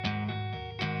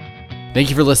Thank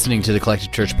you for listening to the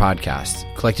Collective Church podcast.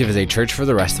 Collective is a church for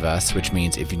the rest of us, which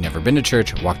means if you've never been to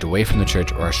church, walked away from the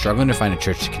church, or are struggling to find a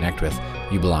church to connect with,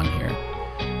 you belong here.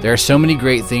 There are so many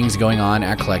great things going on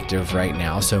at Collective right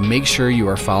now, so make sure you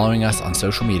are following us on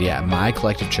social media at My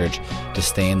Collective Church to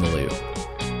stay in the loop.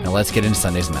 Now let's get into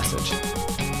Sunday's message.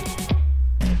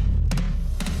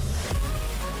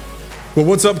 Well,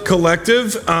 what's up,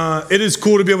 Collective? It is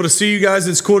cool to be able to see you guys.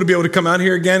 It's cool to be able to come out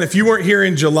here again. If you weren't here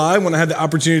in July when I had the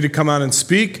opportunity to come out and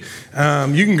speak,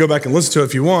 you can go back and listen to it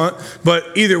if you want. But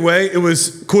either way, it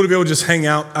was cool to be able to just hang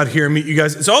out here and meet you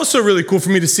guys. It's also really cool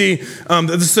for me to see that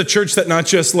this is a church that not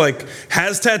just like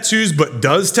has tattoos, but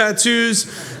does tattoos.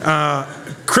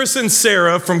 Chris and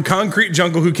Sarah from Concrete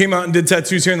Jungle, who came out and did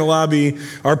tattoos here in the lobby,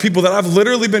 are people that I've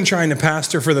literally been trying to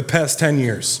pastor for the past 10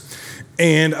 years.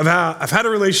 And I've had a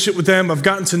relationship with them. I've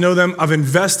gotten to know them. I've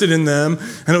invested in them.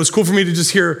 And it was cool for me to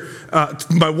just hear,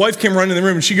 my wife came running in the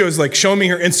room and she goes like, showing me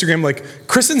her Instagram, like,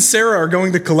 Chris and Sarah are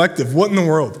going to Collective. What in the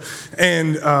world?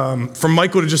 And from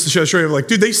Michael to just to show you, like,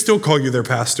 dude, they still call you their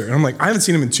pastor. And I'm like, I haven't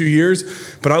seen him in 2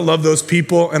 years, but I love those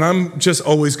people. And I'm just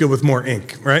always good with more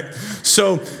ink, right?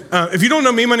 So if you don't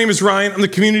know me, my name is Ryan. I'm the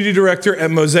community director at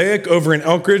Mosaic over in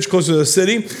Elk Ridge, close to the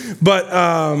city.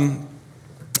 But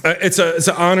it's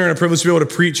an honor and a privilege to be able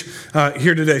to preach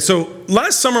here today. So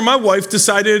last summer, my wife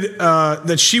decided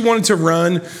that she wanted to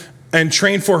run and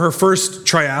train for her first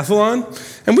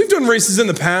triathlon. And we've done races in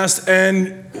the past,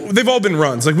 and they've all been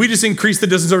runs. Like, we just increased the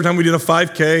distance over time. We did a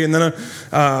 5K, and then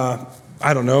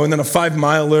and then a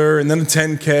 5-miler, and then a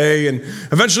 10K, and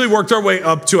eventually worked our way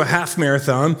up to a half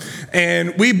marathon.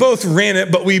 And we both ran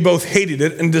it, but we both hated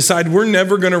it and decided we're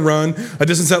never going to run a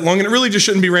distance that long, and it really just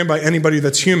shouldn't be ran by anybody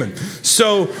that's human.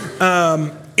 So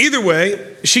either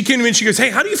way, she came to me and she goes, hey,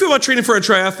 how do you feel about training for a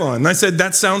triathlon? And I said,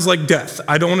 that sounds like death.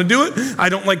 I don't want to do it. I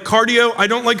don't like cardio. I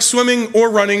don't like swimming or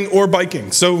running or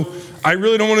biking. So I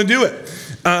really don't want to do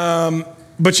it.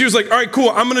 But she was like, all right, cool,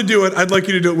 I'm going to do it. I'd like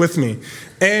you to do it with me.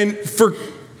 And for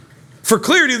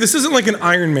clarity, this isn't like an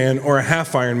Ironman or a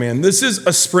half Ironman. This is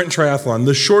a sprint triathlon,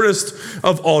 the shortest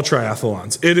of all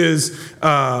triathlons. It is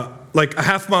like a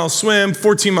half-mile swim,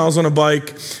 14 miles on a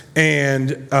bike,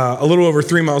 and a little over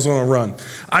 3 miles on a run.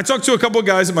 I talked to a couple of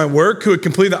guys at my work who had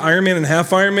completed the Ironman and half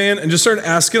Ironman and just started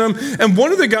asking them. And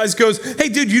one of the guys goes, hey,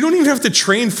 dude, you don't even have to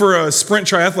train for a sprint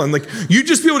triathlon. Like, you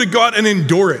just be able to go out and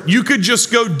endure it. You could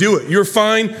just go do it. You're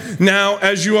fine now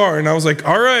as you are. And I was like,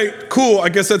 all right, cool. I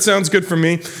guess that sounds good for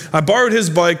me. I borrowed his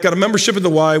bike, got a membership at the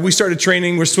Y. We started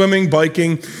training. We're swimming,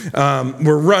 biking,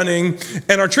 we're running.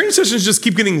 And our training sessions just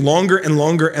keep getting longer and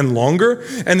longer and longer.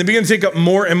 And they begin to take up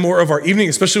more and more of our evening,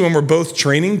 especially when we're both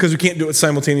training, because we can't do it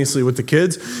simultaneously with the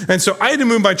kids. And so I had to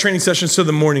move my training sessions to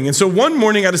the morning. And so one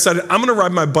morning I decided I'm going to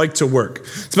ride my bike to work.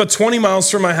 It's about 20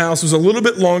 miles from my house. It was a little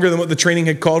bit longer than what the training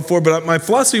had called for, but my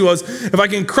philosophy was, if I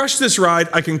can crush this ride,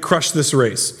 I can crush this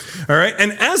race. All right.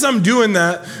 And as I'm doing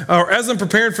that, or as I'm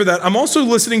preparing for that, I'm also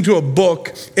listening to a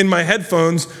book in my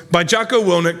headphones by Jocko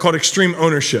Willink called Extreme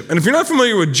Ownership. And if you're not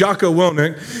familiar with Jocko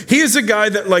Willink, he is a guy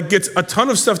that like gets a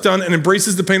ton of stuff done and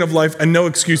embraces the pain of life, and no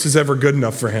excuse is ever good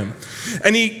enough for him.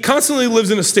 And he constantly lives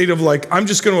in a state of like, I'm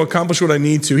just going to accomplish what I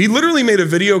need to. He literally made a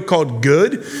video called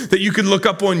Good that you could look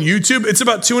up on YouTube. It's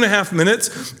about 2.5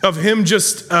 minutes of him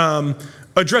just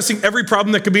addressing every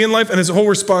problem that could be in life, and his whole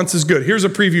response is good. Here's a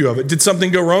preview of it. Did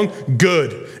something go wrong?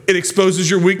 Good. It exposes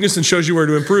your weakness and shows you where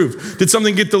to improve. Did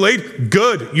something get delayed?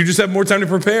 Good. You just have more time to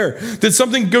prepare. Did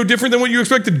something go different than what you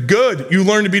expected? Good. You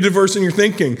learn to be diverse in your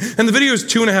thinking. And the video is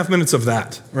 2.5 minutes of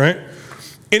that, right?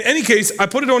 In any case, I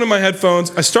put it on in my headphones.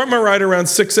 I start my ride around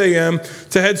 6 a.m.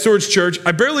 to head towards church.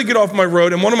 I barely get off my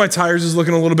road, and one of my tires is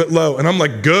looking a little bit low. And I'm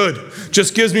like, good.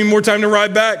 Just gives me more time to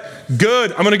ride back.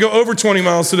 Good. I'm going to go over 20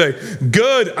 miles today.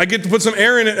 Good. I get to put some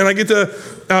air in it, and I get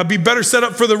to be better set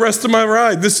up for the rest of my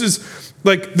ride. This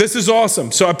is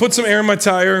awesome. So I put some air in my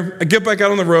tire. I get back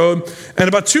out on the road, and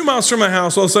about 2 miles from my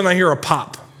house, all of a sudden I hear a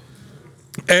pop.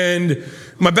 And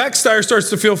my back tire starts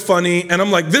to feel funny, and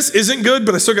I'm like, this isn't good,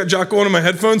 but I still got Jocko on in my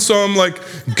headphones, so I'm like,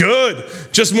 good,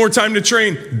 just more time to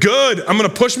train. Good, I'm gonna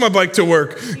push my bike to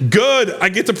work. Good, I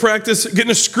get to practice getting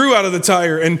a screw out of the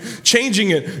tire and changing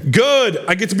it. Good,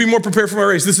 I get to be more prepared for my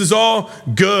race. This is all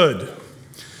good.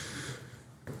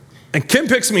 And Kim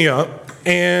picks me up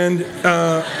and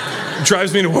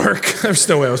drives me to work. There's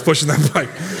no way I was pushing that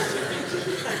bike.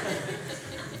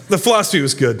 The philosophy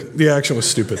was good. The action was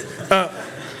stupid.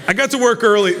 I got to work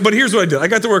early, but here's what I did. I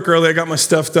got to work early. I got my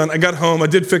stuff done. I got home. I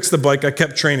did fix the bike. I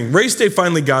kept training. Race day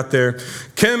finally got there.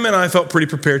 Kim and I felt pretty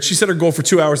prepared. She set her goal for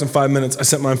 2 hours and 5 minutes. I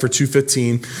set mine for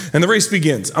 2:15, and the race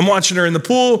begins. I'm watching her in the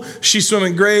pool. She's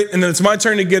swimming great, and then it's my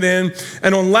turn to get in.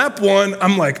 And on lap 1,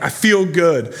 I'm like, I feel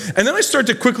good. And then I start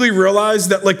to quickly realize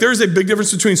that like there's a big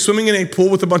difference between swimming in a pool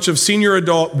with a bunch of senior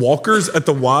adult walkers at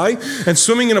the Y and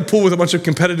swimming in a pool with a bunch of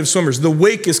competitive swimmers. The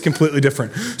wake is completely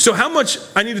different. So how much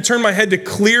I need to turn my head to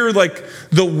clear like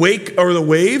the wake or the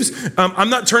waves,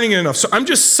 I'm not turning it enough. So I'm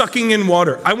just sucking in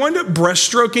water. I wind up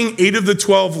breaststroking 8 of the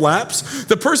 12 laps.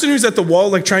 The person who's at the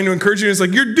wall like trying to encourage you is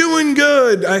like, you're doing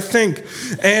good, I think.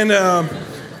 And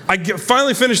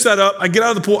finally finish that up. I get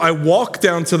out of the pool. I walk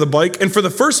down to the bike. And for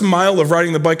the first mile of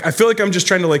riding the bike, I feel like I'm just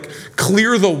trying to like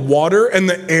clear the water and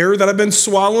the air that I've been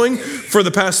swallowing for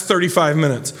the past 35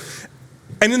 minutes.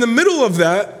 And in the middle of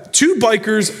that, 2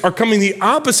 bikers are coming the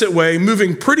opposite way,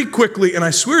 moving pretty quickly. And I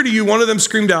swear to you, one of them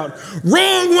screamed out,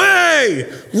 wrong way,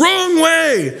 wrong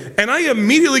way. And I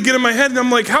immediately get in my head and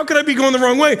I'm like, how could I be going the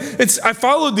wrong way? I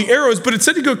followed the arrows, but it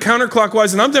said to go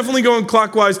counterclockwise and I'm definitely going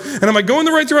clockwise. And am I going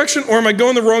the right direction or am I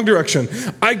going the wrong direction?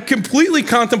 I completely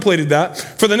contemplated that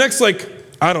for the next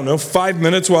 5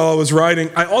 minutes while I was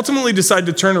riding. I ultimately decided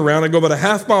to turn around. I go about a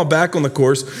half mile back on the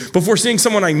course before seeing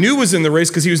someone I knew was in the race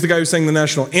because he was the guy who sang the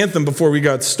national anthem before we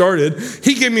got started.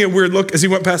 He gave me a weird look as he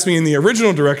went past me in the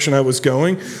original direction I was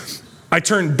going. I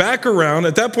turned back around.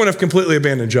 At that point, I've completely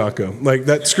abandoned Jocko.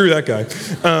 Screw that guy.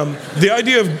 The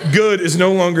idea of good is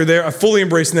no longer there. I fully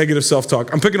embrace negative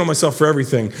self-talk. I'm picking on myself for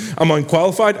everything. I'm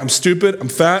unqualified. I'm stupid. I'm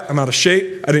fat. I'm out of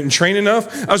shape. I didn't train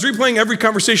enough. I was replaying every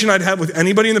conversation I'd had with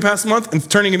anybody in the past month and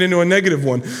turning it into a negative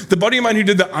one. The buddy of mine who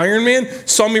did the Ironman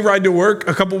saw me ride to work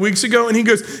a couple weeks ago, and he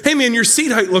goes, hey man, your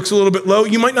seat height looks a little bit low.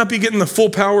 You might not be getting the full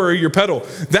power of your pedal.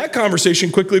 That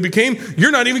conversation quickly became,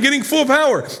 you're not even getting full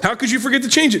power. How could you forget to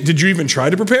change it? Did you even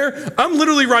try to prepare? I'm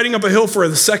literally riding up a hill for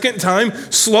the second time,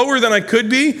 slower than I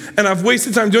could be, and I've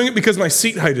wasted time doing it because my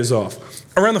seat height is off.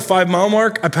 Around the 5 mile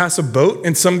mark, I pass a boat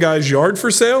in some guy's yard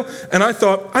for sale, and I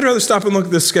thought, I'd rather stop and look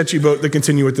at this sketchy boat than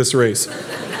continue with this race.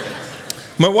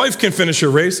 My wife can finish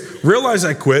her race, realize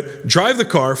I quit, drive the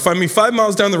car, find me 5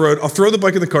 miles down the road, I'll throw the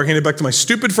bike in the car, hand it back to my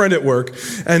stupid friend at work,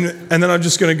 and then I'm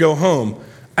just gonna go home.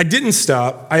 I didn't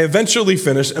stop, I eventually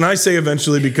finished, and I say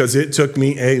eventually because it took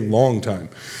me a long time.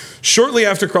 Shortly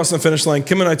after crossing the finish line,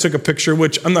 Kim and I took a picture,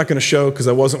 which I'm not going to show because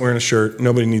I wasn't wearing a shirt.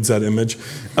 Nobody needs that image.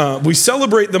 We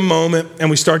celebrate the moment,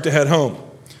 and we start to head home.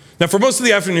 Now, for most of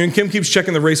the afternoon, Kim keeps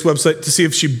checking the race website to see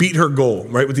if she beat her goal,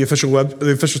 right, with the official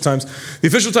times. The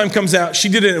official time comes out. She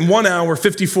did it in 1 hour,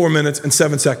 54 minutes, and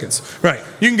 7 seconds. Right.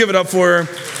 You can give it up for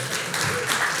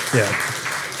her. Yeah.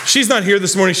 She's not here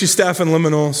this morning. She's staffing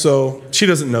Liminal, so she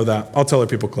doesn't know that. I'll tell her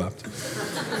people clapped.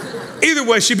 Either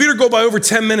way, she beat her goal by over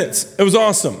 10 minutes. It was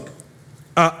awesome.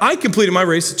 I completed my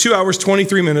race 2 hours,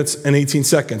 23 minutes, and 18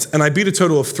 seconds, and I beat a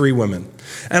total of 3 women.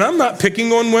 And I'm not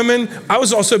picking on women. I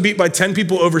was also beat by 10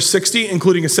 people over 60,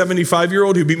 including a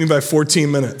 75-year-old who beat me by 14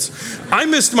 minutes. I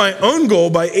missed my own goal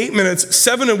by 8 minutes,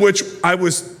 7 of which I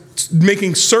was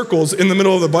making circles in the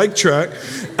middle of the bike track.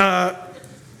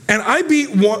 And I beat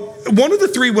one of the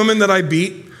 3 women that I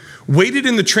beat, waited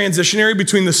in the transition area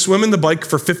between the swim and the bike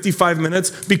for 55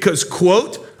 minutes because,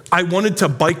 quote, I wanted to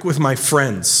bike with my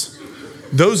friends.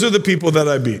 Those are the people that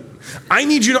I beat. I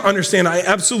need you to understand, I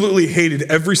absolutely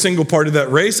hated every single part of that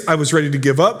race. I was ready to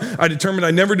give up. I determined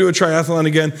I'd never do a triathlon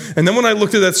again. And then when I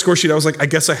looked at that score sheet, I was like, I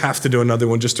guess I have to do another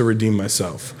one just to redeem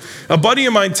myself. A buddy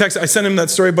of mine I sent him that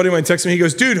story. A buddy of mine texted me. He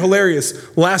goes, dude,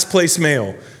 hilarious. Last place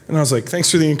male. And I was like,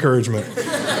 thanks for the encouragement.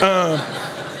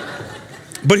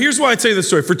 But here's why I tell you this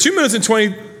story. For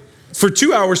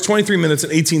 2 hours, 23 minutes,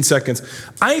 and 18 seconds,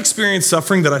 I experienced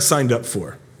suffering that I signed up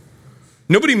for.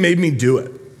 Nobody made me do it.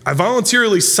 I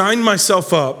voluntarily signed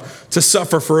myself up to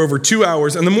suffer for over 2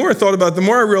 hours, and the more I thought about it, the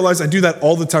more I realized I do that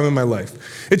all the time in my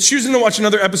life. It's choosing to watch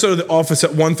another episode of The Office at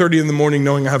 1:30 in the morning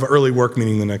knowing I have an early work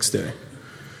meeting the next day.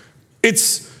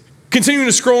 It's continuing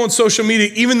to scroll on social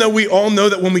media, even though we all know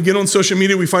that when we get on social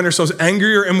media, we find ourselves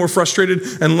angrier and more frustrated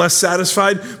and less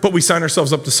satisfied, but we sign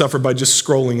ourselves up to suffer by just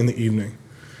scrolling in the evening.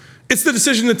 It's the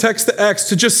decision to text the ex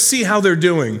to just see how they're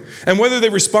doing. And whether they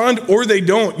respond or they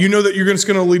don't, you know that you're just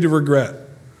going to lead to regret.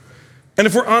 And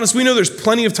if we're honest, we know there's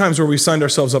plenty of times where we signed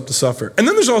ourselves up to suffer. And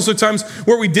then there's also times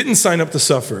where we didn't sign up to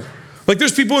suffer. Like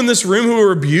there's people in this room who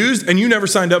were abused and you never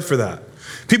signed up for that.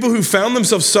 People who find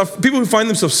themselves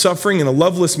suffering in a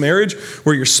loveless marriage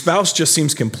where your spouse just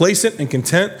seems complacent and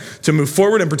content to move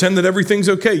forward and pretend that everything's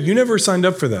okay. You never signed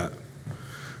up for that.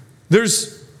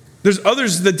 There's There's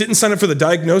others that didn't sign up for the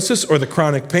diagnosis or the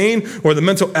chronic pain or the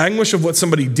mental anguish of what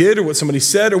somebody did or what somebody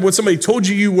said or what somebody told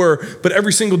you you were, but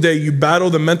every single day you battle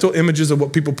the mental images of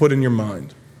what people put in your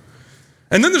mind.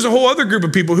 And then there's a whole other group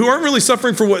of people who aren't really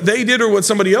suffering for what they did or what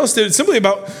somebody else did. It's simply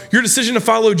about your decision to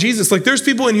follow Jesus. Like there's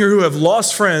people in here who have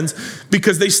lost friends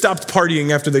because they stopped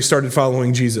partying after they started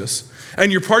following Jesus.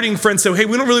 And your partying friends say, hey,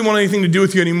 we don't really want anything to do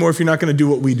with you anymore if you're not going to do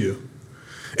what we do.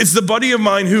 It's the buddy of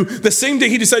mine who the same day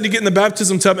he decided to get in the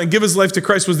baptism tub and give his life to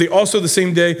Christ was also the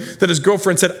same day that his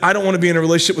girlfriend said, I don't want to be in a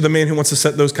relationship with a man who wants to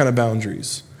set those kind of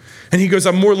boundaries. And he goes,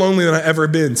 I'm more lonely than I've ever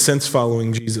been since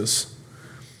following Jesus.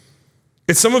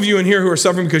 It's some of you in here who are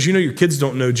suffering because you know your kids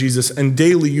don't know Jesus, and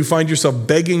daily you find yourself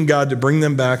begging God to bring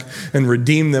them back and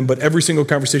redeem them, but every single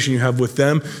conversation you have with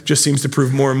them just seems to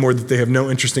prove more and more that they have no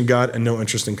interest in God and no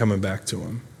interest in coming back to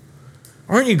him.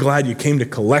 Aren't you glad you came to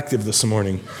Collective this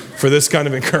morning for this kind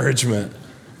of encouragement?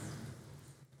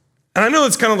 And I know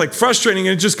it's kind of like frustrating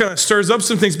and it just kind of stirs up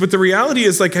some things, but the reality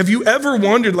is, like, have you ever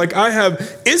wondered, like I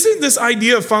have, isn't this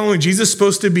idea of following Jesus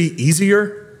supposed to be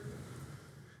easier?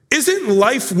 Isn't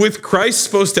life with Christ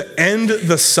supposed to end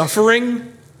the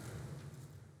suffering?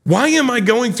 Why am I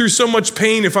going through so much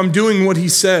pain if I'm doing what he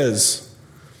says?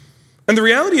 And the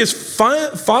reality is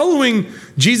following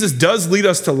Jesus does lead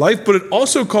us to life, but it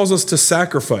also calls us to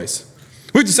sacrifice.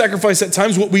 We have to sacrifice at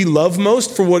times what we love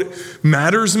most for what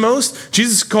matters most.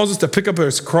 Jesus calls us to pick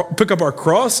up our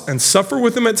cross and suffer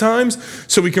with him at times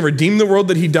so we can redeem the world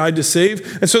that he died to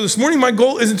save. And so this morning, my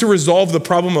goal isn't to resolve the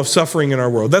problem of suffering in our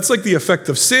world. That's like the effect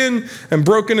of sin and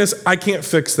brokenness. I can't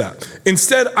fix that.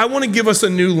 Instead, I want to give us a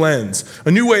new lens,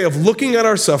 a new way of looking at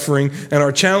our suffering and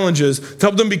our challenges to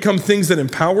help them become things that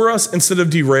empower us instead of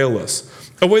derail us.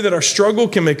 A way that our struggle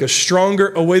can make us stronger,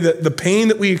 a way that the pain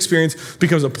that we experience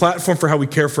becomes a platform for how we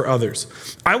care for others.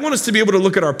 I want us to be able to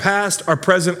look at our past, our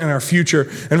present, and our future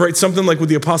and write something like what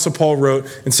the Apostle Paul wrote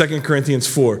in 2 Corinthians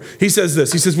 4. He says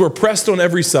this, he says, we're pressed on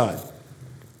every side,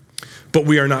 but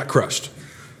we are not crushed.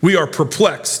 We are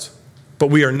perplexed, but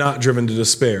we are not driven to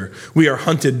despair. We are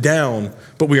hunted down,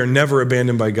 but we are never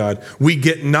abandoned by God. We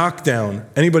get knocked down.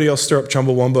 Anybody else stir up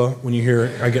Chumbawamba when you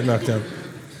hear I get knocked down?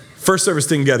 First service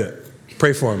didn't get it.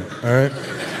 Pray for him, all right?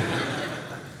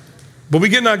 But we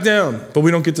get knocked down, but we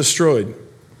don't get destroyed.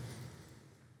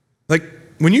 Like,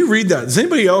 when you read that, does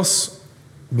anybody else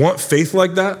want faith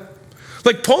like that?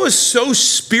 Like, Paul is so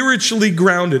spiritually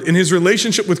grounded in his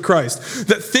relationship with Christ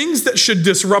that things that should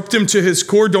disrupt him to his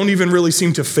core don't even really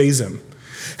seem to faze him.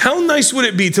 How nice would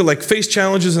it be to, like, face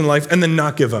challenges in life and then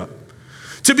not give up?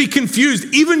 To be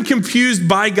confused, even confused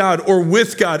by God or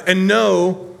with God, and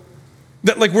know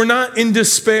that, like, we're not in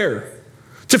despair.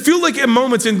 To feel like at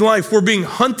moments in life we're being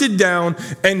hunted down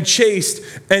and chased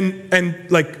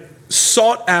and like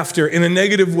sought after in a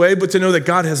negative way, but to know that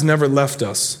God has never left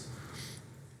us.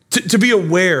 To be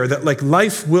aware that like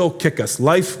life will kick us,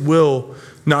 life will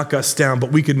knock us down,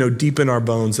 but we could know deep in our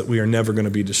bones that we are never going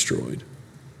to be destroyed.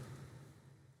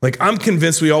 Like I'm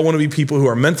convinced we all want to be people who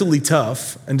are mentally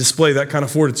tough and display that kind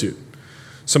of fortitude.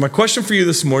 So my question for you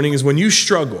this morning is when you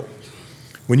struggle,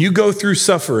 when you go through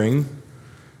suffering,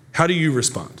 how do you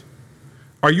respond?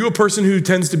 Are you a person who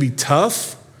tends to be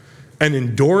tough and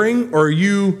enduring, or are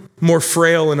you more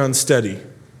frail and unsteady?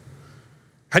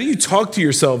 How do you talk to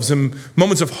yourselves in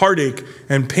moments of heartache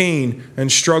and pain and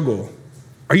struggle?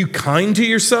 Are you kind to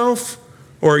yourself,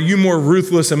 or are you more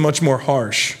ruthless and much more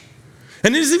harsh?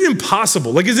 And is it even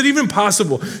possible? Like, is it even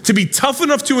possible to be tough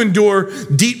enough to endure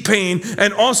deep pain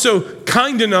and also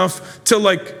kind enough to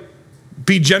like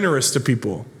be generous to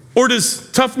people? Or does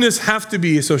toughness have to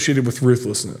be associated with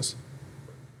ruthlessness?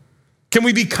 Can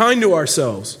we be kind to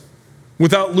ourselves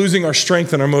without losing our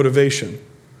strength and our motivation?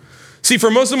 See,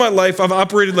 for most of my life, I've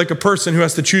operated like a person who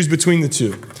has to choose between the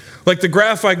two. Like the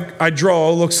graph I draw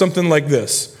looks something like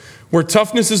this, where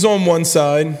toughness is on one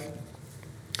side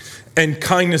and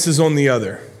kindness is on the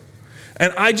other.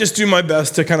 And I just do my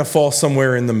best to kind of fall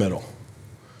somewhere in the middle.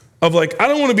 Of like, I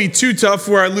don't want to be too tough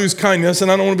where I lose kindness,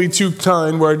 and I don't want to be too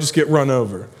kind where I just get run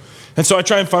over. And so I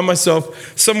try and find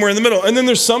myself somewhere in the middle. And then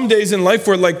there's some days in life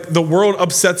where like the world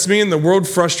upsets me and the world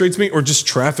frustrates me, or just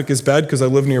traffic is bad because I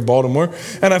live near Baltimore.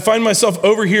 And I find myself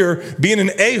over here being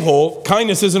an a-hole.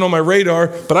 Kindness isn't on my radar,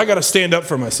 but I got to stand up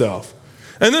for myself.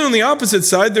 And then on the opposite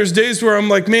side, there's days where I'm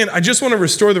like, man, I just want to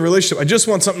restore the relationship. I just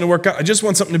want something to work out. I just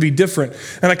want something to be different.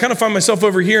 And I kind of find myself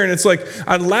over here, and it's like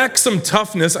I lack some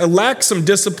toughness. I lack some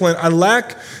discipline. I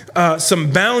lack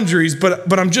some boundaries,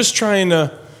 but I'm just trying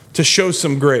to show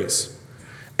some grace.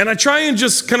 And I try and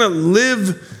just kind of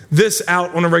live this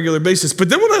out on a regular basis. But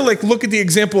then when I like look at the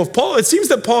example of Paul, it seems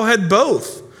that Paul had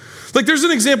both. Like there's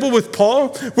an example with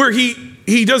Paul where he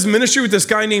he does ministry with this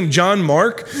guy named John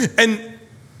Mark, and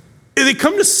they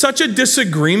come to such a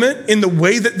disagreement in the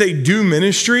way that they do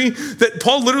ministry that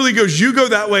Paul literally goes, you go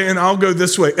that way and I'll go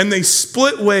this way. And they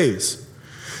split ways.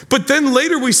 But then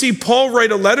later we see Paul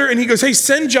write a letter and he goes, hey,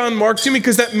 send John Mark to me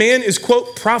because that man is,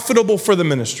 quote, profitable for the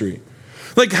ministry.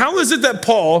 Like, how is it that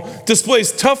Paul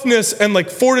displays toughness and like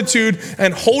fortitude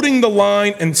and holding the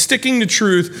line and sticking to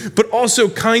truth, but also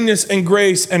kindness and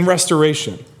grace and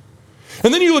restoration?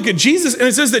 And then you look at Jesus and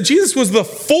it says that Jesus was the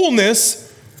fullness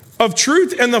of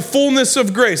truth and the fullness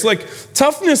of grace. Like,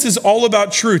 toughness is all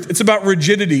about truth. It's about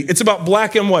rigidity. It's about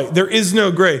black and white. There is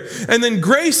no gray. And then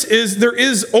grace is, there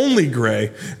is only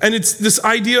gray. And it's this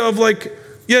idea of like,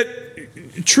 yeah,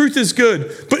 truth is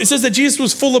good. But it says that Jesus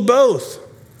was full of both.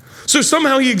 So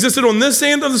somehow he existed on this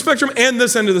end of the spectrum and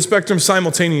this end of the spectrum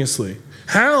simultaneously.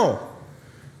 How?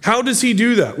 How does he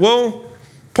do that? Well,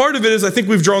 part of it is I think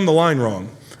we've drawn the line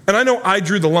wrong. And I know I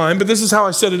drew the line, but this is how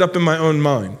I set it up in my own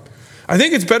mind. I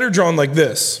think it's better drawn like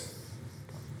this.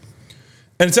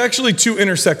 And it's actually two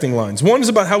intersecting lines. One is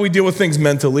about how we deal with things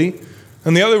mentally,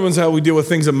 and the other one's how we deal with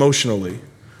things emotionally.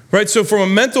 Right? So from a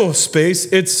mental space,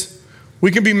 it's we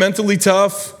can be mentally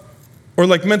tough or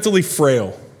like mentally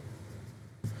frail.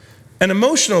 And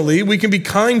emotionally, we can be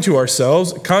kind to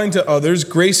ourselves, kind to others,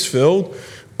 grace-filled,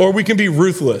 or we can be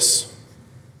ruthless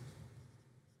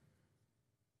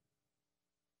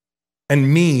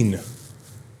and mean.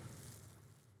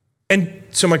 And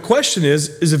so my question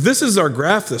is if this is our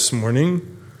graph this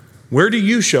morning, where do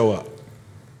you show up?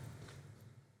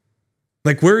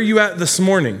 Like, where are you at this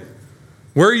morning?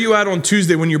 Where are you at on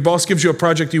Tuesday when your boss gives you a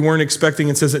project you weren't expecting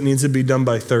and says it needs to be done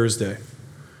by Thursday?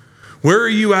 Where are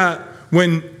you at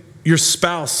when your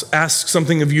spouse asks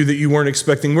something of you that you weren't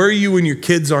expecting? Where are you when your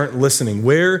kids aren't listening?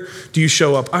 Where do you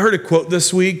show up? I heard a quote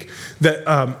this week that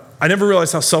I never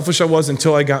realized how selfish I was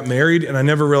until I got married, and I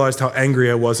never realized how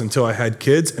angry I was until I had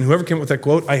kids. And whoever came up with that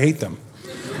quote, I hate them.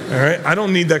 All right? I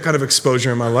don't need that kind of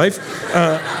exposure in my life.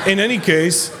 In any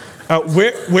case,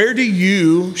 where do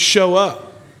you show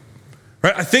up?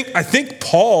 Right? I think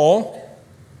Paul,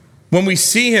 when we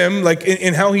see him, like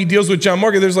in how he deals with John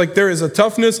Mark, there is a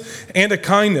toughness and a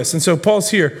kindness. And so Paul's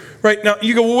here. Right now,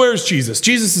 you go, well, where's Jesus?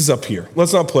 Jesus is up here.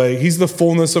 Let's not play. He's the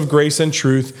fullness of grace and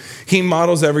truth. He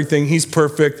models everything. He's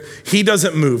perfect. He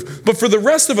doesn't move. But for the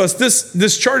rest of us,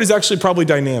 this chart is actually probably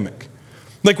dynamic.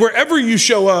 Like, wherever you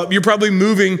show up, you're probably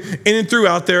moving in and through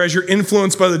out there as you're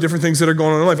influenced by the different things that are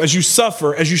going on in life. As you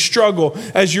suffer, as you struggle,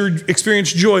 as you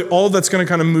experience joy, all of that's going to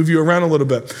kind of move you around a little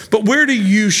bit. But where do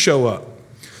you show up?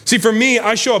 See, for me,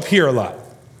 I show up here a lot.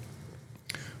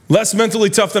 Less mentally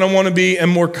tough than I want to be and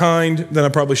more kind than I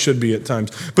probably should be at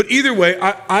times. But either way,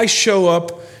 I show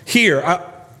up here.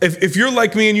 If you're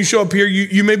like me and you show up here,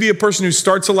 you may be a person who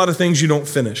starts a lot of things you don't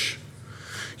finish.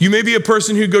 You may be a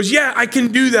person who goes, yeah, I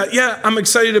can do that. Yeah, I'm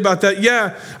excited about that.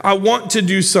 Yeah, I want to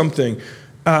do something.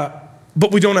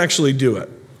 But we don't actually do it.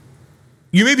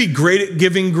 You may be great at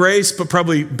giving grace, but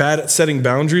probably bad at setting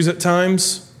boundaries at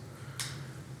times.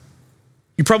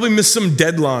 You probably miss some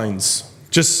deadlines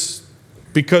just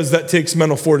because that takes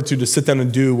mental fortitude to sit down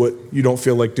and do what you don't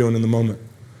feel like doing in the moment.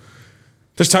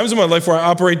 There's times in my life where I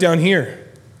operate down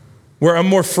here, where I'm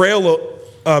more frail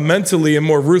mentally and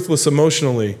more ruthless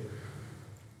emotionally.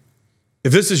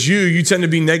 If this is you, you tend to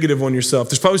be negative on yourself.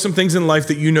 There's probably some things in life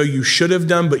that you know you should have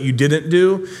done, but you didn't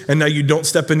do, and now you don't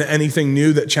step into anything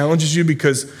new that challenges you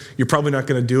because you're probably not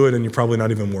going to do it and you're probably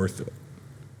not even worth it.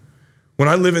 When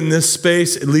I live in this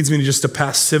space, it leads me just to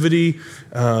passivity,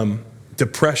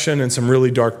 depression, and some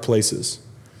really dark places.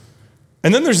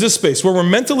 And then there's this space where we're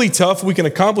mentally tough, we can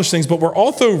accomplish things, but we're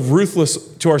also ruthless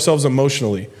to ourselves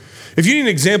emotionally. If you need an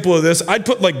example of this, I'd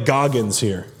put like Goggins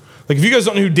here. Like, if you guys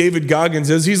don't know who David Goggins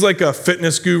is, he's like a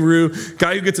fitness guru,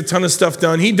 guy who gets a ton of stuff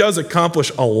done. He does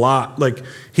accomplish a lot. Like,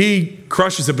 he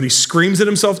crushes it, but he screams at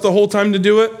himself the whole time to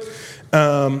do it.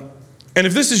 And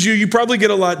if this is you, you probably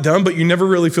get a lot done, but you never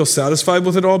really feel satisfied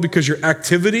with it all because your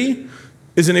activity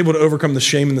isn't able to overcome the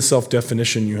shame and the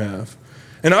self-definition you have.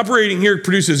 And operating here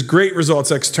produces great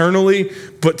results externally,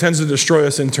 but tends to destroy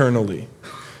us internally.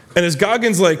 And as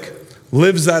Goggins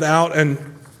lives that out and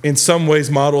in some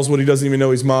ways models what he doesn't even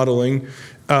know he's modeling,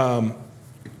 I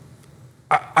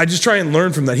just try and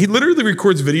learn from that. He literally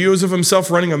records videos of himself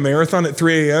running a marathon at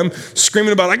 3 a.m.,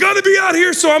 screaming about, I gotta be out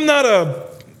here so I'm not a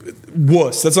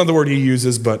wuss. That's not the word he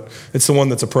uses, but it's the one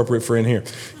that's appropriate for in here.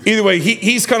 Either way,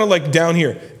 he's kind of like down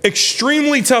here.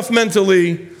 Extremely tough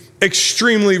mentally,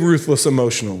 extremely ruthless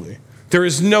emotionally. There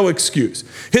is no excuse.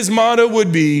 His motto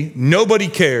would be, nobody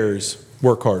cares,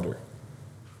 work harder.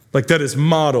 Like, that is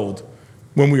modeled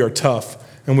when we are tough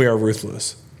and we are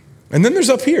ruthless. And then there's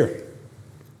up here.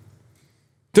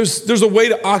 There's a way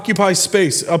to occupy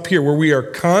space up here where we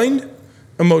are kind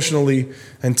emotionally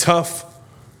and tough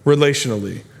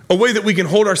relationally. A way that we can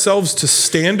hold ourselves to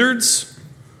standards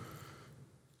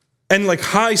and like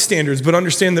high standards, but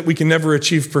understand that we can never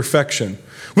achieve perfection.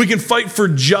 We can fight for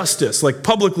justice, like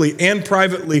publicly and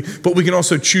privately, but we can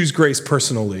also choose grace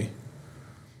personally.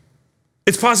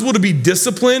 It's possible to be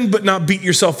disciplined, but not beat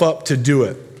yourself up to do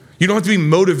it. You don't have to be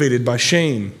motivated by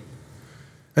shame.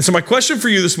 And so my question for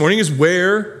you this morning is,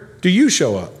 where do you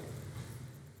show up?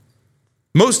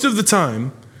 Most of the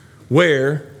time,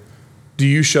 where do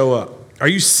you show up? Are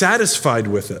you satisfied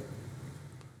with it?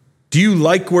 Do you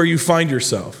like where you find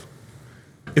yourself?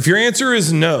 If your answer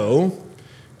is no,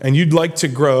 and you'd like to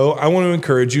grow, I want to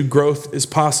encourage you, growth is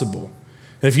possible.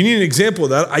 And if you need an example of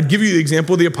that, I'd give you the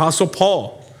example of the Apostle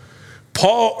Paul.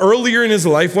 Paul, earlier in his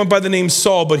life, went by the name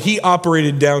Saul, but he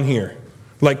operated down here,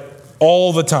 like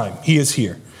all the time. He is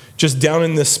here, just down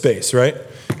in this space, right?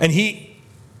 And he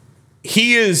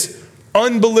is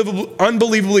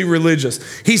unbelievably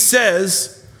religious. He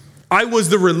says, I was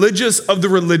the religious of the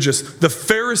religious, the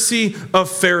Pharisee of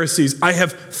Pharisees. I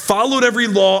have followed every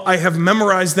law, I have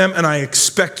memorized them, and I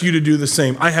expect you to do the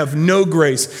same. I have no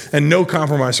grace and no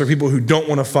compromise for people who don't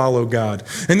want to follow God.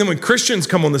 And then when Christians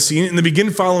come on the scene and they begin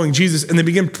following Jesus and they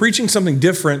begin preaching something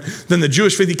different than the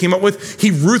Jewish faith he came up with,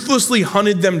 he ruthlessly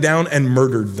hunted them down and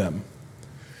murdered them.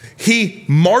 He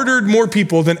martyred more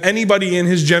people than anybody in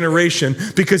his generation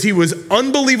because he was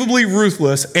unbelievably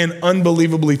ruthless and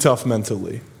unbelievably tough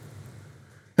mentally.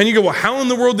 And you go, well, how in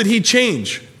the world did he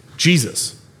change?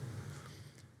 Jesus.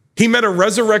 He met a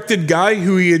resurrected guy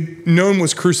who he had known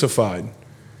was crucified,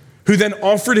 who then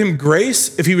offered him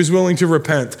grace if he was willing to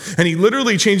repent. And he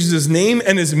literally changes his name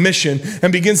and his mission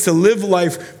and begins to live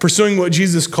life pursuing what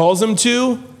Jesus calls him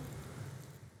to.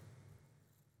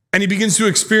 And he begins to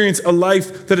experience a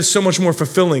life that is so much more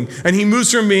fulfilling. And he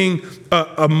moves from being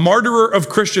a martyrer of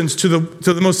Christians to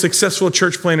the most successful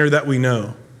church planner that we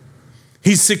know.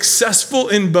 He's successful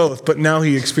in both, but now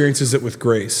he experiences it with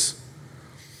grace.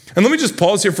 And let me just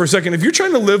pause here for a second. If you're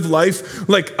trying to live life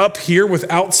like up here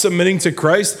without submitting to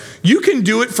Christ, you can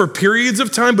do it for periods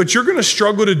of time, but you're going to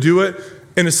struggle to do it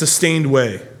in a sustained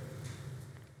way.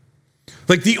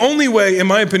 Like the only way, in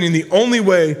my opinion, the only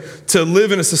way to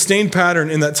live in a sustained pattern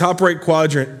in that top right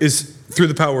quadrant is through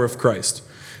the power of Christ.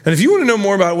 And if you want to know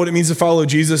more about what it means to follow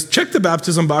Jesus, check the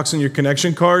baptism box on your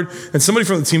connection card, and somebody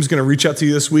from the team is going to reach out to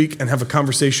you this week and have a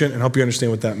conversation and help you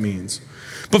understand what that means.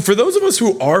 But for those of us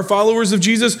who are followers of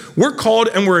Jesus, we're called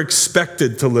and we're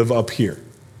expected to live up here.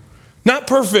 Not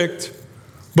perfect,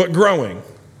 but growing.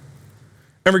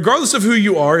 And regardless of who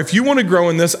you are, if you want to grow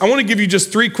in this, I want to give you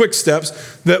just 3 quick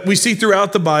steps that we see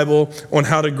throughout the Bible on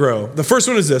how to grow. The first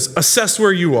one is this: assess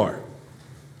where you are.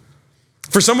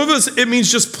 For some of us, it means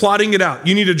just plotting it out.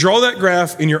 You need to draw that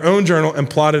graph in your own journal and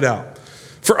plot it out.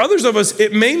 For others of us,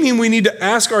 it may mean we need to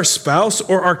ask our spouse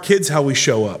or our kids how we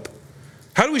show up.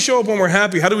 How do we show up when we're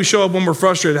happy? How do we show up when we're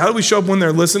frustrated? How do we show up when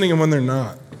they're listening and when they're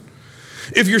not?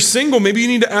 If you're single, maybe you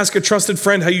need to ask a trusted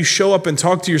friend how you show up and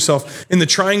talk to yourself in the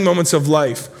trying moments of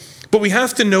life. But we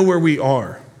have to know where we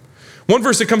are. One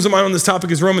verse that comes to mind on this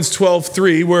topic is Romans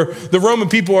 12:3, where the Roman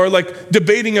people are like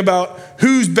debating about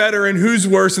who's better and who's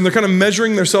worse, and they're kind of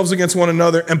measuring themselves against one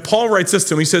another. And Paul writes this to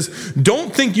them. He says,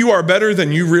 don't think you are better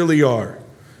than you really are.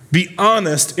 Be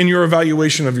honest in your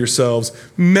evaluation of yourselves,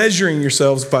 measuring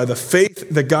yourselves by the faith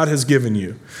that God has given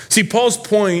you. See, Paul's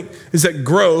point is that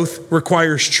growth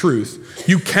requires truth.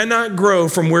 You cannot grow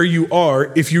from where you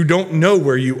are if you don't know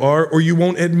where you are, or you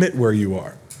won't admit where you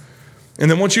are. And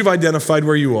then once you've identified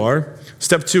where you are,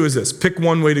 step 2 is this: pick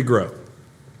one way to grow.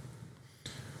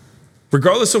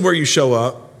 Regardless of where you show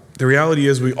up, the reality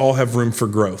is we all have room for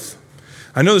growth.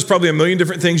 I know there's probably a million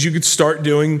different things you could start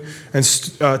doing and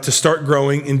to start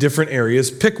growing in different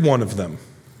areas. Pick one of them.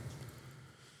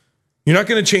 You're not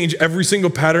going to change every single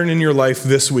pattern in your life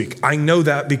this week. I know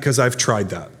that because I've tried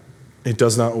that. It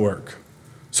does not work.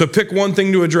 So pick one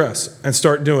thing to address and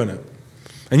start doing it.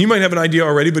 And you might have an idea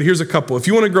already, but here's a couple. If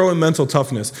you want to grow in mental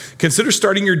toughness, consider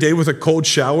starting your day with a cold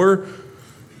shower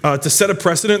to set a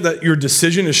precedent that your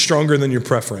decision is stronger than your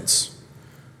preference.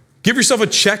 Give yourself a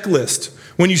checklist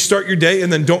when you start your day,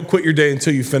 and then don't quit your day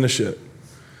until you finish it.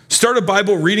 Start a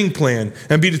Bible reading plan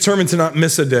and be determined to not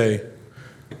miss a day.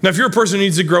 Now, if you're a person who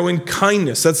needs to grow in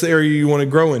kindness, that's the area you want to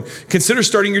grow in. Consider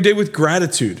starting your day with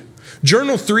gratitude.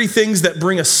 Journal 3 things that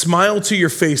bring a smile to your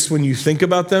face when you think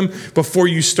about them before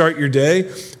you start your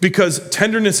day, because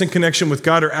tenderness and connection with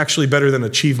God are actually better than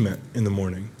achievement in the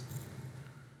morning.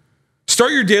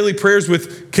 Start your daily prayers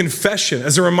with confession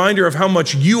as a reminder of how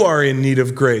much you are in need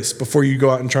of grace before you go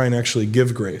out and try and actually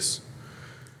give grace.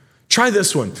 Try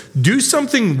this one. Do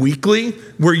something weekly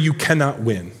where you cannot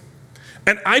win.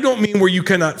 And I don't mean where you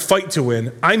cannot fight to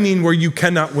win. I mean where you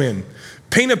cannot win.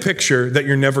 Paint a picture that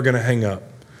you're never going to hang up.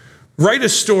 Write a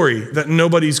story that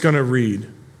nobody's going to read.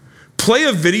 Play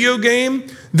a video game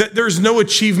that there's no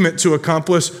achievement to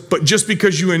accomplish, but just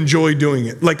because you enjoy doing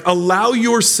it. Like, allow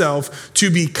yourself to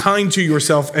be kind to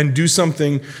yourself and do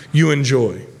something you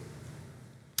enjoy.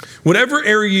 Whatever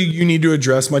area you need to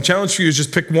address, my challenge for you is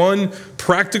just pick one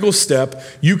practical step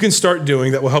you can start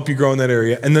doing that will help you grow in that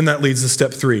area. And then that leads to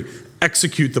step 3,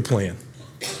 execute the plan.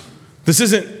 This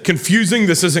isn't confusing,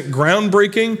 this isn't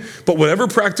groundbreaking, but whatever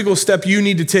practical step you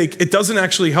need to take, it doesn't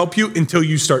actually help you until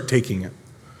you start taking it.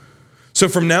 So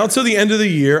from now till the end of the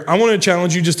year, I want to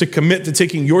challenge you just to commit to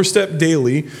taking your step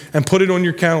daily and put it on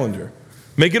your calendar.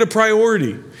 Make it a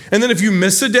priority. And then if you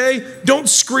miss a day, don't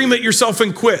scream at yourself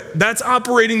and quit. That's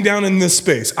operating down in this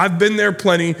space. I've been there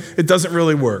plenty. It doesn't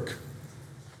really work.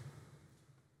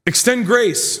 Extend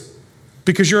grace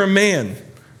because you're a man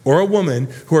or a woman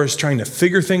who is trying to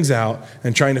figure things out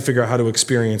and trying to figure out how to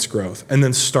experience growth and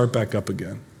then start back up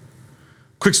again.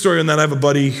 Quick story on that. I have a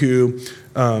buddy who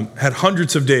had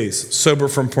hundreds of days sober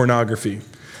from pornography.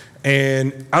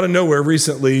 And out of nowhere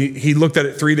recently, he looked at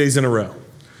it 3 days in a row.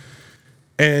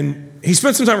 And he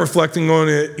spent some time reflecting on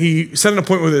it. He set an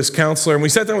appointment with his counselor. And we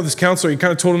sat down with his counselor. He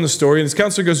kind of told him the story. And his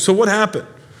counselor goes, so what happened?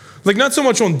 Like, not so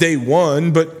much on day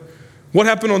 1, but what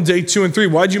happened on day 2 and 3?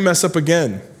 Why'd you mess up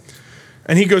again?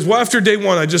 And he goes, well, after day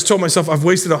 1, I just told myself I've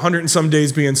wasted 100 and some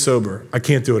days being sober. I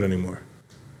can't do it anymore.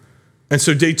 And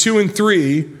so day 2 and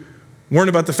 3 weren't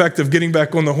about the fact of getting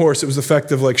back on the horse. It was the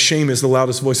fact of, like, shame is the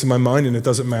loudest voice in my mind, and it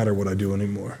doesn't matter what I do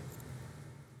anymore.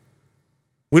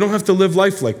 We don't have to live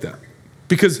life like that,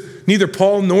 because neither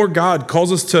Paul nor God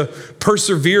calls us to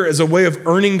persevere as a way of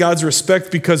earning God's respect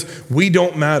because we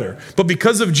don't matter. But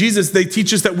because of Jesus, they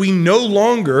teach us that we no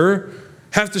longer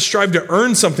have to strive to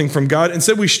earn something from God.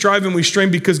 Instead, we strive and we strain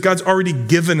because God's already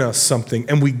given us something,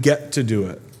 and we get to do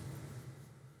it.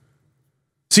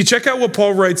 See, check out what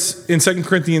Paul writes in 2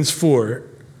 Corinthians 4.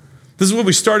 This is what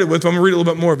we started with, but I'm going to read a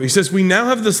little bit more of it. He says, we now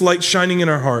have this light shining in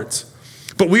our hearts,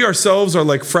 but we ourselves are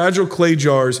like fragile clay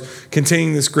jars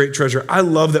containing this great treasure. I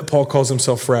love that Paul calls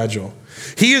himself fragile.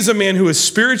 He is a man who is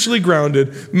spiritually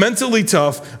grounded, mentally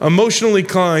tough, emotionally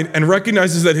kind, and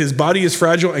recognizes that his body is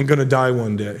fragile and going to die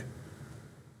one day.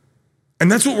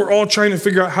 And that's what we're all trying to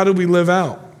figure out. How do we live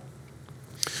out?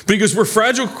 But he goes, we're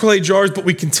fragile clay jars, but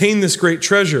we contain this great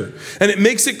treasure. And it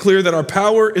makes it clear that our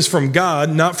power is from God,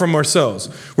 not from ourselves.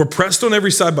 We're pressed on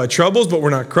every side by troubles, but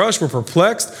we're not crushed. We're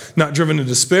perplexed, not driven to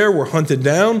despair. We're hunted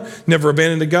down, never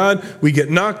abandoned to God. We get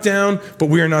knocked down, but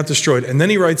we are not destroyed. And then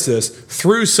he writes this,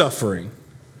 through suffering,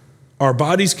 our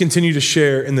bodies continue to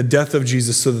share in the death of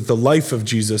Jesus so that the life of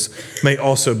Jesus may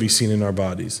also be seen in our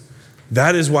bodies.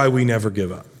 That is why we never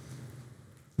give up.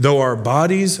 Though our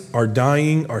bodies are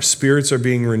dying, our spirits are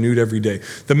being renewed every day.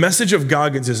 The message of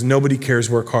Goggins is nobody cares,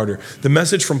 work harder. The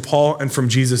message from Paul and from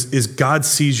Jesus is God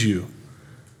sees you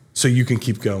so you can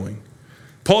keep going.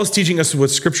 Paul is teaching us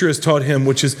what Scripture has taught him,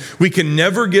 which is we can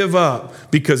never give up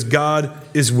because God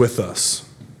is with us.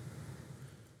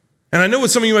 And I know what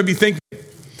some of you might be thinking.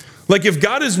 Like, if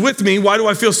God is with me, why do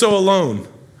I feel so alone?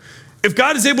 If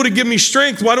God is able to give me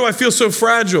strength, why do I feel so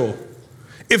fragile?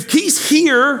 If he's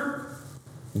here,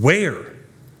 where?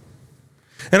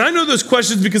 And I know those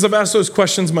questions because I've asked those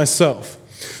questions myself.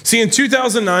 See, in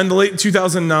 2009, the late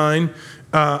 2009,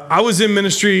 I was in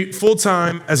ministry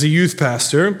full-time as a youth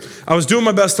pastor. I was doing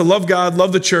my best to love God,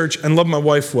 love the church, and love my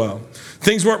wife well.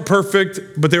 Things weren't perfect,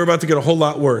 but they were about to get a whole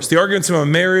lot worse. The arguments in my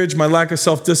marriage, my lack of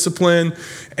self-discipline,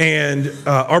 and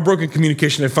our broken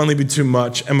communication had finally been too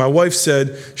much. And my wife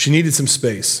said she needed some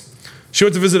space. She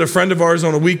went to visit a friend of ours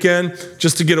on a weekend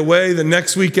just to get away. The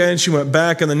next weekend, she went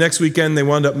back, and the next weekend, they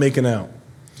wound up making out.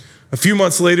 A few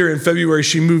months later, in February,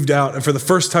 she moved out, and for the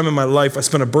first time in my life, I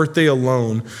spent a birthday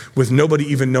alone with nobody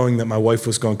even knowing that my wife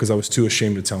was gone because I was too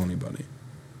ashamed to tell anybody.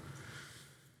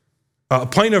 A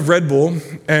pint of Red Bull,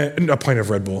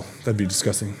 that'd be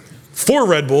disgusting. 4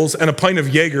 Red Bulls and a pint of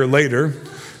Jaeger later,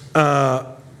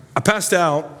 I passed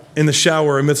out in the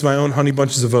shower amidst my own honey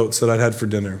bunches of oats that I'd had for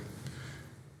dinner.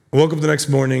 I woke up the next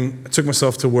morning, I took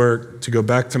myself to work to go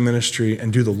back to ministry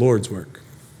and do the Lord's work.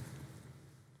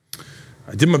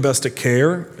 I did my best to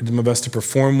care. I did my best to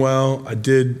perform well. I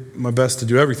did my best to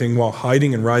do everything while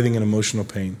hiding and writhing in emotional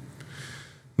pain.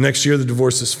 Next year, the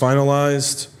divorce is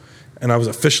finalized, and I was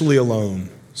officially alone,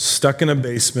 stuck in a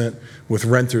basement with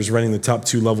renters renting the top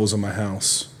 2 levels of my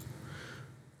house.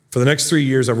 For the next 3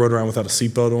 years, I rode around without a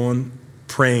seatbelt on,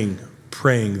 praying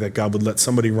praying that God would let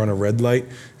somebody run a red light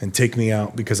and take me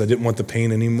out because I didn't want the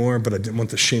pain anymore, but I didn't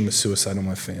want the shame of suicide on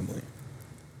my family.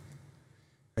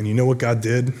 And you know what God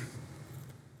did?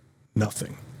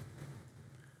 Nothing.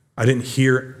 I didn't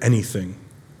hear anything.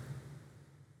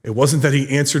 It wasn't that he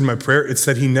answered my prayer, it's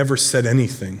that he never said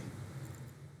anything.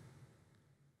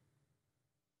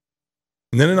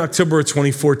 And then in October of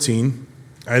 2014,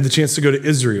 I had the chance to go to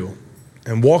Israel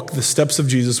and walk the steps of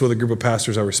Jesus with a group of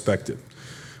pastors I respected.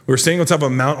 We were staying on top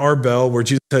of Mount Arbel where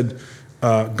Jesus had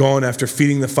gone after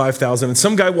feeding the 5,000. And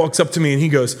some guy walks up to me and he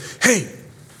goes, "Hey,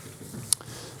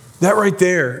 that right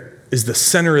there is the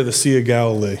center of the Sea of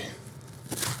Galilee."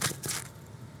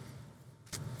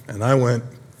 And I went,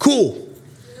 "Cool.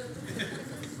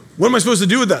 What am I supposed to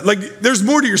do with that? Like, there's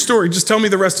more to your story. Just tell me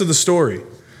the rest of the story."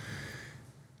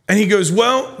 And he goes,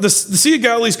 "Well, the Sea of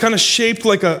Galilee is kind of shaped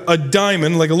like a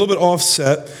diamond, like a little bit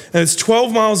offset, and it's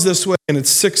 12 miles this way and it's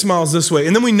 6 miles this way.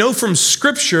 And then we know from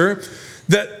Scripture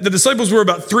that the disciples were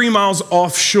about 3 miles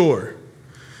offshore.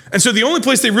 And so the only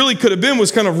place they really could have been was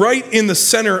kind of right in the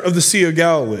center of the Sea of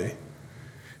Galilee."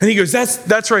 And he goes,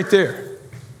 that's right there.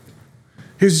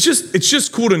 It's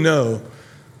just cool to know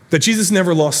that Jesus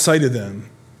never lost sight of them,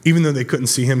 even though they couldn't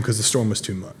see him because the storm was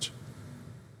too much.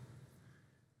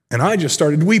 And I just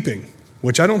started weeping,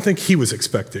 which I don't think he was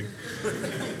expecting.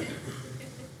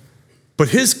 But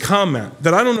his comment,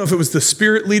 that I don't know if it was the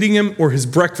Spirit leading him or his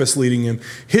breakfast leading him,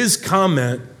 his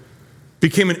comment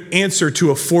became an answer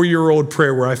to a 4-year-old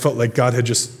prayer where I felt like God had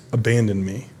just abandoned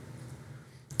me.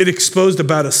 It exposed a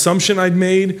bad assumption I'd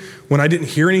made when I didn't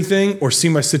hear anything or see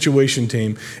my situation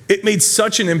team. It made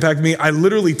such an impact on me, I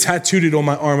literally tattooed it on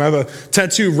my arm. I have a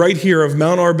tattoo right here of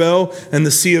Mount Arbel and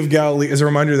the Sea of Galilee as a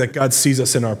reminder that God sees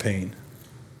us in our pain.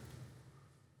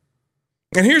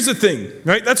 And here's the thing,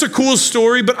 right? That's a cool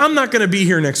story, but I'm not going to be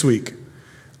here next week.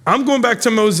 I'm going back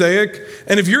to Mosaic,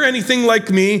 and if you're anything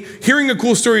like me, hearing a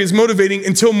cool story is motivating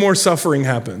until more suffering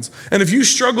happens. And if you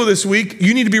struggle this week,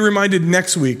 you need to be reminded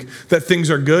next week that things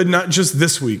are good, not just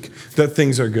this week that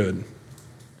things are good.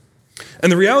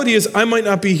 And the reality is, I might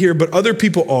not be here, but other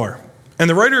people are. And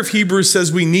the writer of Hebrews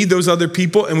says we need those other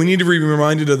people, and we need to be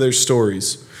reminded of their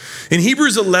stories. In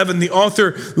Hebrews 11, the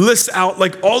author lists out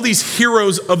like all these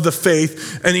heroes of the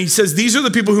faith, and he says these are the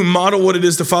people who model what it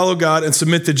is to follow God and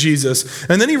submit to Jesus.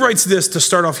 And then he writes this to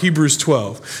start off Hebrews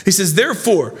 12. He says,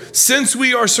 "Therefore, since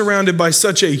we are surrounded by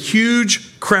such a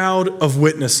huge crowd of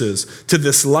witnesses to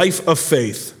this life of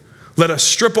faith, let us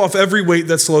strip off every weight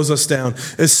that slows us down,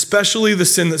 especially the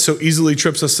sin that so easily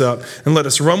trips us up, and let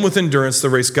us run with endurance the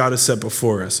race God has set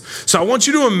before us." So I want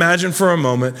you to imagine for a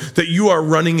moment that you are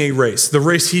running a race, the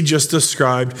race he just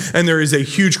described, and there is a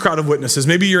huge crowd of witnesses.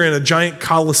 Maybe you're in a giant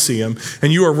coliseum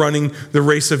and you are running the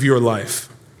race of your life.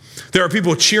 There are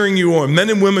people cheering you on, men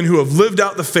and women who have lived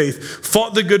out the faith,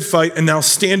 fought the good fight, and now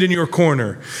stand in your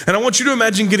corner. And I want you to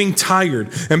imagine getting tired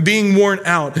and being worn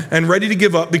out and ready to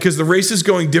give up because the race is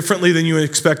going differently than you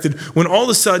expected when all of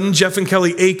a sudden Jeff and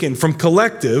Kelly Aiken from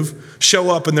Collective show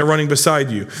up and they're running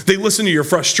beside you. They listen to your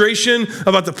frustration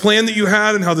about the plan that you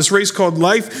had and how this race called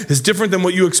life is different than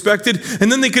what you expected,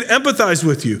 and then they could empathize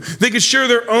with you. They could share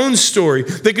their own story.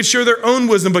 They could share their own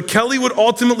wisdom, but Kelly would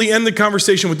ultimately end the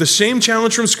conversation with the same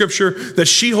challenge from Scripture that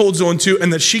she holds on to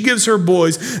and that she gives her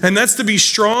boys, and that's to be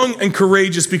strong and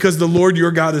courageous because the Lord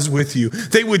your God is with you.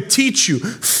 They would teach you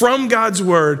from God's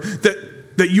word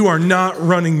that you are not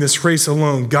running this race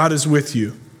alone. God is with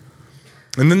you.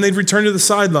 And then they'd return to the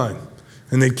sideline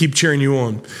and they'd keep cheering you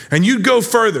on. And you'd go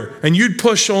further and you'd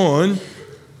push on,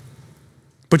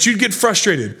 but you'd get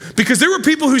frustrated because there were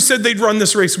people who said they'd run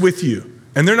this race with you.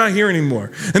 And they're not here anymore.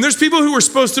 And there's people who were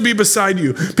supposed to be beside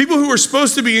you, people who were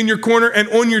supposed to be in your corner and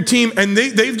on your team, and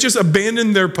they've just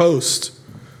abandoned their post.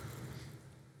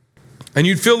 And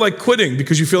you'd feel like quitting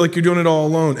because you feel like you're doing it all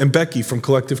alone. And Becky from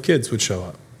Collective Kids would show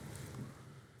up.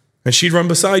 And she'd run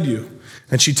beside you.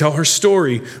 And she'd tell her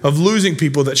story of losing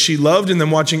people that she loved and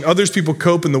then watching others people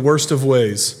cope in the worst of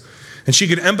ways. And she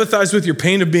could empathize with your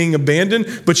pain of being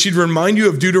abandoned, but she'd remind you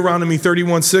of Deuteronomy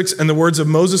 31:6 and the words of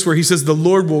Moses where he says, "The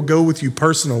Lord will go with you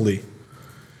personally.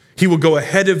 He will go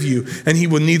ahead of you, and he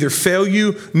will neither fail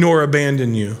you nor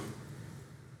abandon you."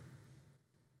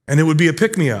 And it would be a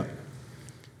pick-me-up.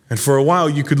 And for a while,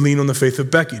 you could lean on the faith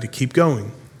of Becky to keep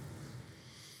going.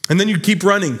 And then you'd keep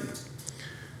running.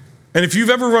 And if you've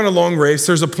ever run a long race,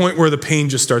 there's a point where the pain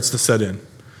just starts to set in.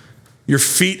 Your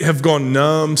feet have gone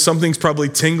numb. Something's probably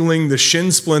tingling. The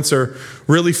shin splints are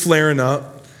really flaring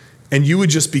up. And you would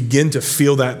just begin to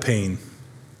feel that pain.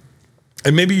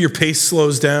 And maybe your pace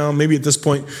slows down. Maybe at this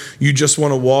point, you just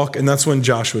want to walk. And that's when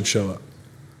Josh would show up.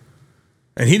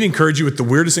 And he'd encourage you with the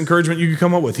weirdest encouragement you could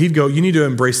come up with. He'd go, "You need to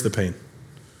embrace the pain.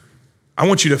 I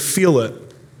want you to feel it.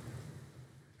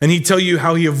 And he'd tell you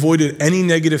how he avoided any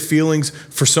negative feelings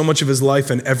for so much of his life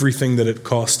and everything that it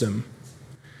cost him.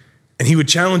 And he would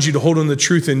challenge you to hold on to the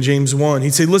truth in James 1.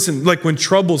 He'd say, listen, like when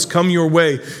troubles come your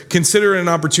way, consider it an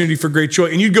opportunity for great joy.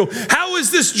 And you'd go, how is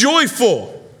this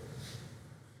joyful?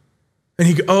 And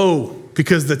he'd go, oh,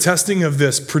 because the testing of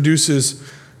this produces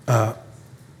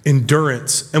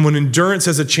endurance. And when endurance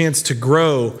has a chance to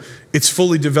grow, it's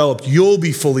fully developed. You'll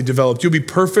be fully developed. You'll be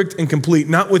perfect and complete,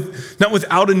 not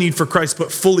without a need for Christ,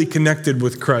 but fully connected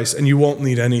with Christ, and you won't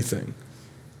need anything.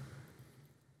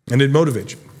 And it'd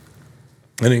motivate you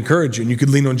and encourage you. And you could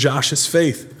lean on Josh's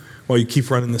faith while you keep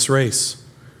running this race.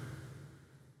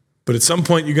 But at some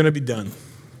point, you're going to be done.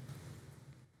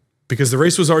 Because the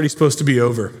race was already supposed to be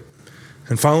over.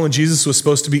 And following Jesus was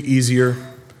supposed to be easier.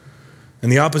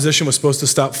 And the opposition was supposed to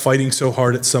stop fighting so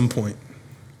hard at some point.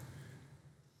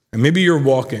 And maybe you're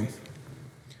walking.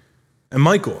 And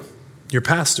Michael, your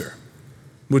pastor,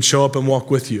 would show up and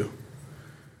walk with you.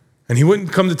 And he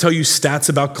wouldn't come to tell you stats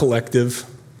about Collective.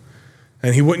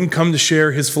 And he wouldn't come to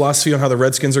share his philosophy on how the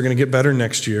Redskins are going to get better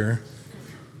next year.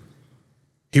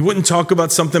 He wouldn't talk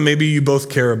about something maybe you both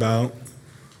care about.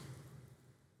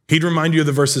 He'd remind you of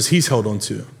the verses he's held on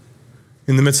to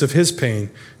in the midst of his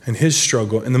pain and his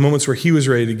struggle and the moments where he was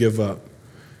ready to give up.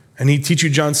 And he'd teach you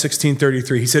John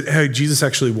 16:33. He said, hey, Jesus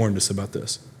actually warned us about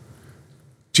this.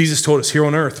 Jesus told us here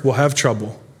on earth, we'll have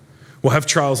trouble. We'll have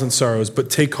trials and sorrows,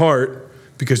 but take heart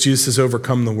because Jesus has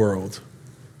overcome the world.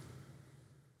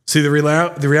 See, the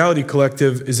reality,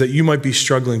 Collective, is that you might be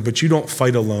struggling, but you don't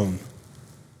fight alone.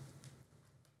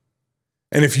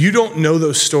 And if you don't know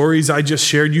those stories I just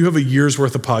shared, you have a year's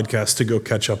worth of podcasts to go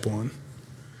catch up on.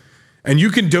 And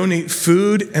you can donate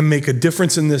food and make a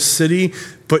difference in this city,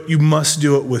 but you must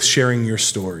do it with sharing your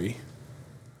story.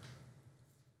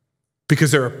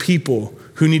 Because there are people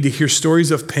who need to hear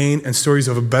stories of pain and stories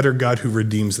of a better God who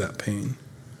redeems that pain.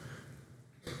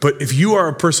 But if you are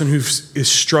a person who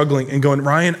is struggling and going,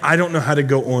 Ryan, I don't know how to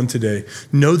go on today,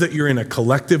 know that you're in a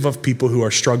collective of people who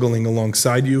are struggling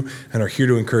alongside you and are here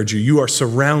to encourage you. You are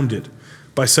surrounded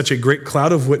by such a great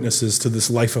cloud of witnesses to this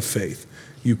life of faith.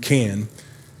 You can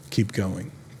keep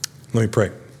going. Let me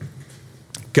pray.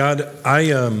 God,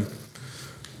 I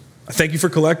thank you for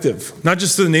Collective, not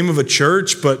just the name of a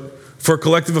church, but for a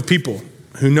collective of people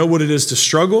who know what it is to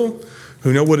struggle,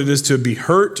 who know what it is to be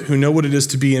hurt, who know what it is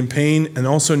to be in pain, and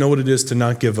also know what it is to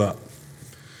not give up.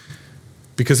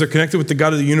 Because they're connected with the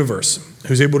God of the universe,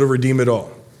 who's able to redeem it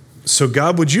all. So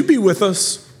God, would you be with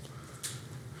us?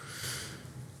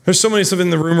 There's so many of us in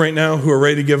the room right now who are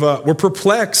ready to give up. We're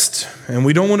perplexed, and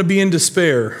we don't want to be in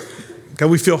despair.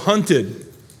 God, we feel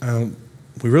hunted.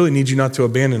 We really need you not to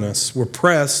abandon us. We're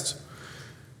pressed,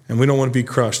 and we don't want to be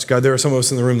crushed. God, there are some of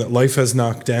us in the room that life has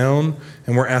knocked down,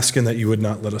 and we're asking that you would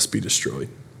not let us be destroyed.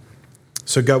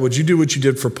 So God, would you do what you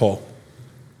did for Paul?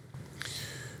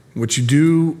 Would you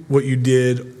do what you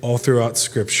did all throughout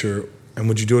Scripture, and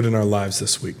would you do it in our lives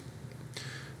this week?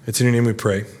 It's in your name we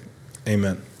pray.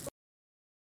 Amen.